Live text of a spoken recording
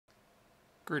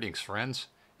Greetings, friends.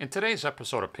 In today's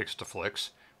episode of Picks to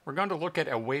Flicks, we're going to look at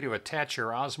a way to attach your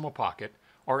Osmo Pocket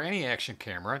or any action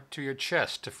camera to your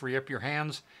chest to free up your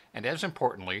hands and, as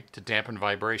importantly, to dampen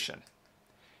vibration.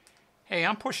 Hey,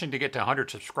 I'm pushing to get to 100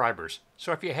 subscribers,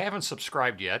 so if you haven't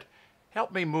subscribed yet,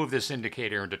 help me move this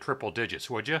indicator into triple digits,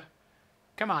 would you?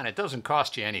 Come on, it doesn't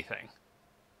cost you anything.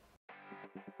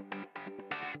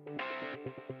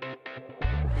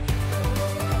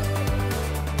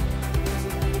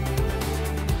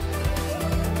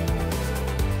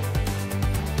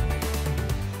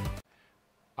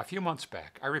 A few months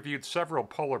back, I reviewed several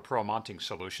Polar Pro mounting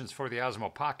solutions for the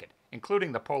Osmo Pocket,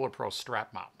 including the Polar Pro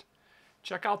strap mount.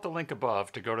 Check out the link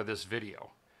above to go to this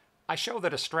video. I show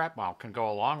that a strap mount can go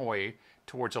a long way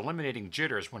towards eliminating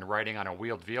jitters when riding on a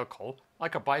wheeled vehicle,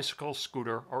 like a bicycle,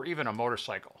 scooter, or even a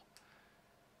motorcycle.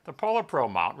 The Polar Pro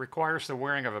mount requires the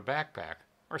wearing of a backpack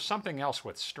or something else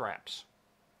with straps.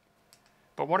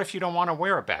 But what if you don't want to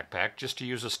wear a backpack just to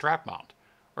use a strap mount,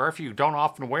 or if you don't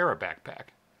often wear a backpack?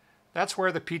 That's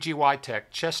where the PGYTech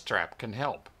Chest Strap can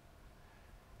help.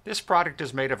 This product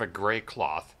is made of a gray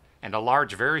cloth and a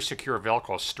large, very secure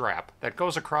Velcro strap that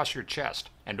goes across your chest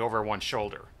and over one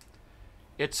shoulder.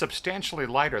 It's substantially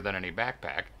lighter than any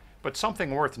backpack, but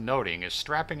something worth noting is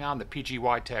strapping on the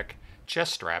PGYTech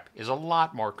Chest Strap is a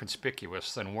lot more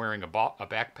conspicuous than wearing a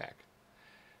backpack.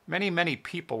 Many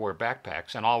people wear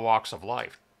backpacks in all walks of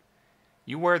life.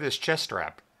 You wear this chest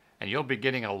strap and you'll be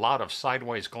getting a lot of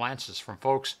sideways glances from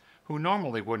folks who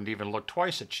normally wouldn't even look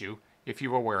twice at you if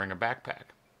you were wearing a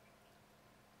backpack.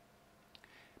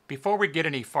 Before we get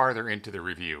any farther into the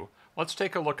review, let's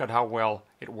take a look at how well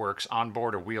it works on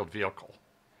board a wheeled vehicle.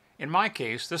 In my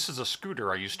case, this is a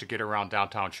scooter I used to get around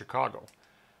downtown Chicago.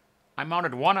 I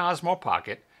mounted one Osmo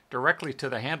Pocket directly to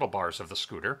the handlebars of the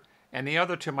scooter and the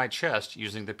other to my chest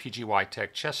using the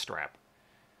PGYTech Chest Strap.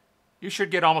 You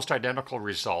should get almost identical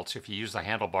results if you use the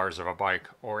handlebars of a bike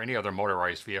or any other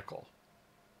motorized vehicle.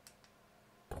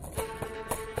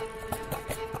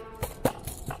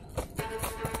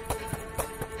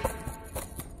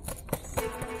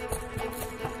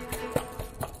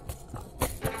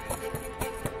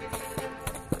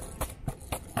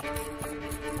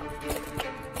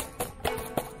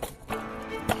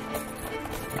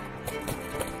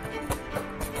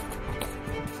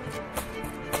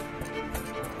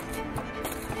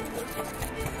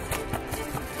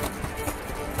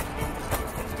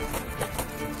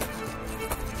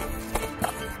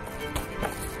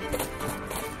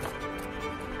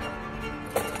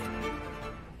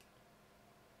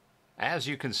 As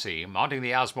you can see, mounting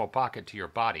the Osmo Pocket to your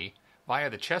body via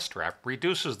the chest strap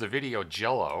reduces the video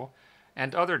jello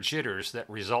and other jitters that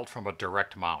result from a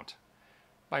direct mount.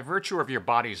 By virtue of your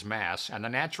body's mass and the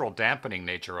natural dampening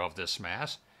nature of this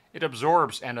mass, it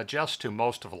absorbs and adjusts to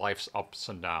most of life's ups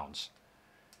and downs.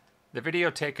 The video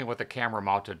taken with the camera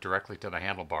mounted directly to the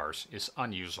handlebars is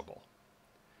unusable.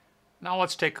 Now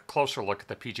let's take a closer look at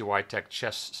the PGYTech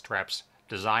Chest Strap's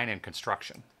design and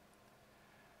construction.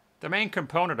 The main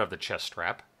component of the chest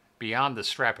strap, beyond the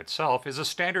strap itself, is a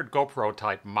standard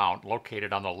GoPro-type mount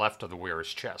located on the left of the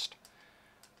wearer's chest.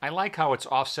 I like how it's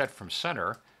offset from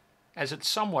center, as it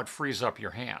somewhat frees up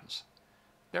your hands.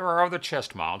 There are other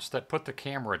chest mounts that put the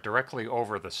camera directly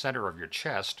over the center of your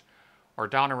chest or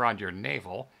down around your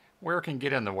navel, where it can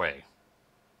get in the way.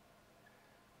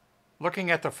 Looking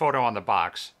at the photo on the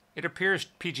box, it appears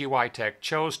PGYTech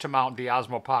chose to mount the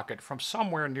Osmo Pocket from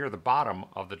somewhere near the bottom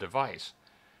of the device.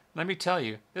 Let me tell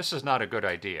you, this is not a good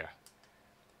idea.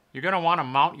 You're going to want to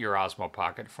mount your Osmo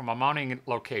Pocket from a mounting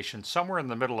location somewhere in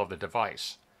the middle of the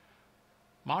device.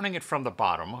 Mounting it from the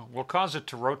bottom will cause it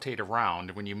to rotate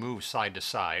around when you move side to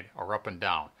side or up and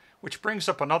down, which brings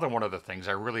up another one of the things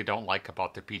I really don't like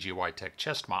about the PGYTech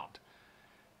chest mount.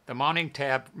 The mounting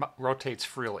tab rotates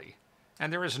freely,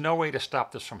 and there is no way to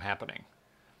stop this from happening.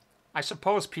 I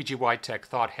suppose PGYTech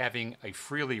thought having a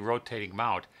freely rotating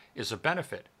mount is a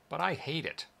benefit, but I hate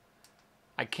it.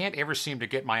 I can't ever seem to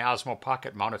get my Osmo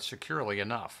Pocket mounted securely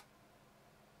enough.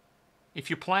 If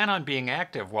you plan on being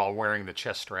active while wearing the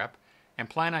chest strap and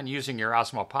plan on using your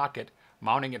Osmo Pocket,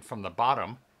 mounting it from the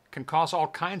bottom can cause all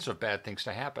kinds of bad things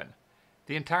to happen.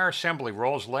 The entire assembly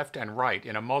rolls left and right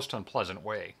in a most unpleasant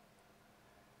way.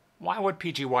 Why would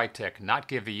PGYTech not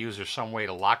give the user some way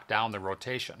to lock down the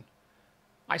rotation?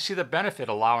 I see the benefit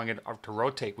allowing it to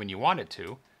rotate when you want it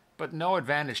to, but no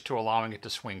advantage to allowing it to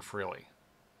swing freely.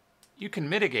 You can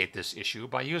mitigate this issue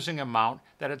by using a mount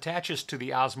that attaches to the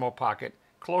Osmo Pocket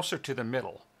closer to the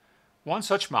middle. One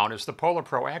such mount is the Polar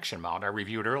Pro Action Mount I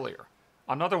reviewed earlier.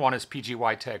 Another one is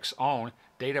PGYTech's own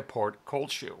Dataport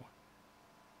Cold Shoe.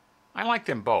 I like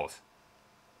them both.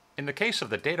 In the case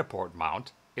of the Dataport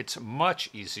mount, It's much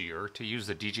easier to use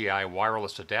the DJI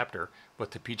wireless adapter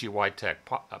with the PGYTech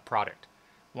product.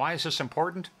 Why is this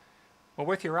important? Well,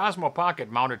 with your Osmo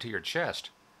Pocket mounted to your chest,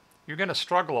 you're going to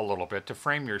struggle a little bit to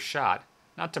frame your shot,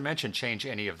 not to mention change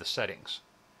any of the settings.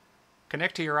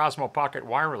 Connect to your Osmo Pocket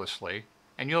wirelessly,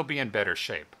 and you'll be in better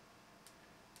shape.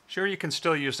 Sure, you can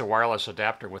still use the wireless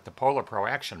adapter with the Polar Pro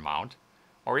Action mount,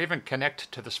 or even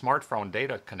connect to the smartphone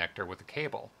data connector with a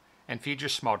cable, and feed your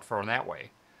smartphone that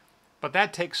way. But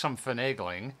that takes some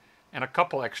finagling and a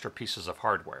couple extra pieces of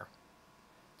hardware.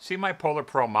 See my Polar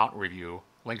Pro mount review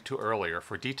linked to earlier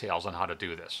for details on how to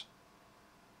do this.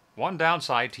 One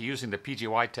downside to using the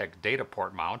PGYTech data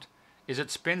port mount is it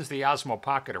spins the Osmo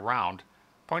Pocket around,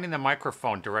 pointing the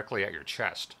microphone directly at your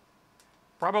chest.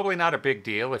 Probably not a big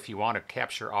deal if you want to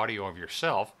capture audio of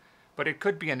yourself, but it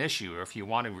could be an issue if you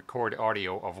want to record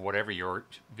audio of whatever you're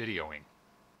videoing.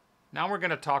 Now we're going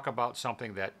to talk about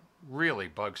something that really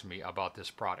bugs me about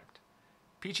this product.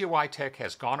 PGYTech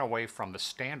has gone away from the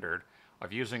standard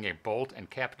of using a bolt and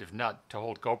captive nut to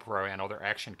hold GoPro and other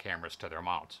action cameras to their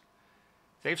mounts.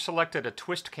 They've selected a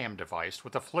twist cam device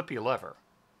with a flippy lever.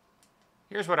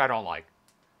 Here's what I don't like.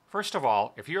 First of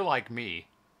all, if you're like me,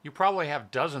 you probably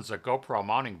have dozens of GoPro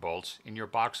mounting bolts in your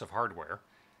box of hardware,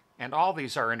 and all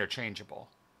these are interchangeable.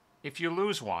 If you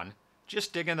lose one,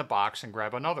 just dig in the box and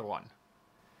grab another one.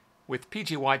 With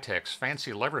PGYTech's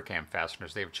fancy lever cam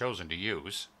fasteners they've chosen to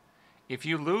use, if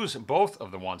you lose both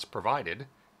of the ones provided,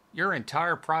 your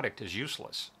entire product is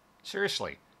useless.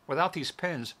 Seriously, without these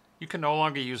pins, you can no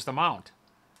longer use the mount.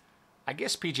 I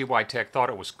guess PGYTech thought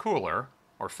it was cooler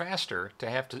or faster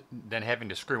than having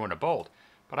to screw in a bolt,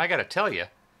 but I gotta tell you,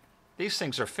 these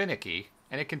things are finicky,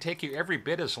 and it can take you every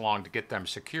bit as long to get them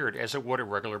secured as it would a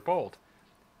regular bolt.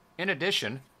 In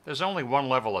addition, there's only one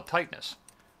level of tightness.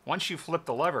 Once you flip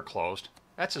the lever closed,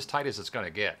 that's as tight as it's going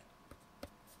to get.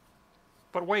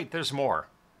 But wait, there's more.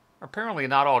 Apparently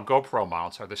not all GoPro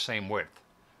mounts are the same width.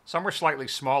 Some are slightly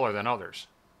smaller than others.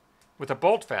 With a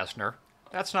bolt fastener,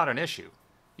 that's not an issue.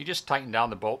 You just tighten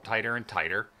down the bolt tighter and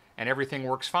tighter, and everything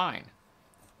works fine.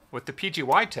 With the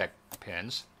PGYTech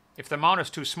pins, if the mount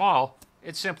is too small,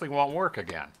 it simply won't work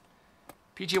again.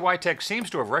 PGYTech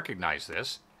seems to have recognized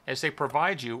this, as they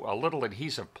provide you a little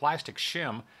adhesive plastic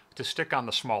shim to stick on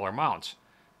the smaller mounts.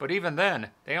 But even then,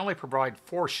 they only provide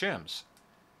 4 shims.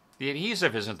 The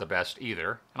adhesive isn't the best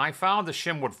either, and I found the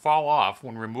shim would fall off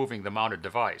when removing the mounted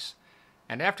device.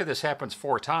 And after this happens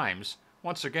 4 times,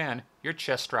 once again, your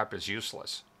chest strap is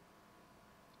useless.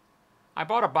 I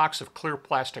bought a box of clear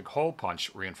plastic hole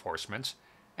punch reinforcements,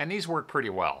 and these work pretty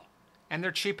well. And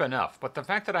they're cheap enough, but the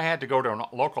fact that I had to go to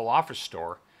a local office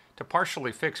store to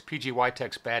partially fix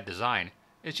PGYTech's bad design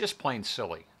is just plain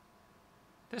silly.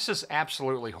 This is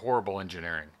absolutely horrible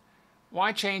engineering.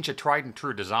 Why change a tried and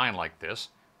true design like this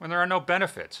when there are no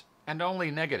benefits and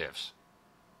only negatives?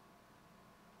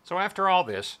 So after all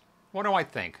this, what do I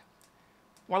think?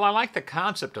 Well, I like the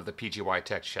concept of the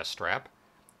PGYTech chest strap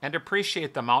and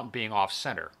appreciate the mount being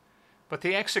off-center, but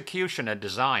the execution and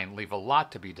design leave a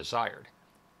lot to be desired.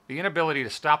 The inability to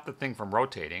stop the thing from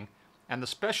rotating and the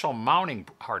special mounting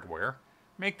hardware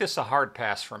make this a hard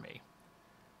pass for me.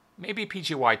 Maybe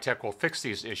PGYTech will fix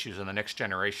these issues in the next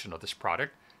generation of this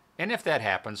product, and if that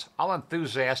happens, I'll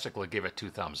enthusiastically give it 2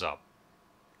 thumbs up.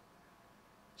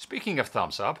 Speaking of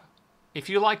thumbs up, if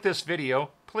you like this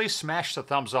video, please smash the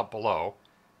thumbs up below.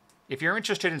 If you're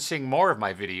interested in seeing more of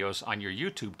my videos on your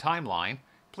YouTube timeline,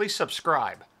 please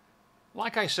subscribe.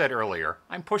 Like I said earlier,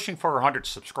 I'm pushing for 100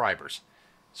 subscribers,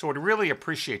 so I'd really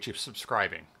appreciate you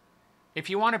subscribing. If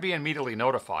you want to be immediately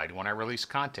notified when I release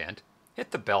content,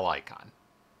 hit the bell icon.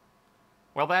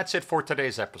 Well, that's it for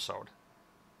today's episode.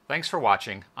 Thanks for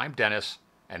watching. I'm Dennis,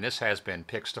 and this has been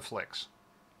Picks to Flicks.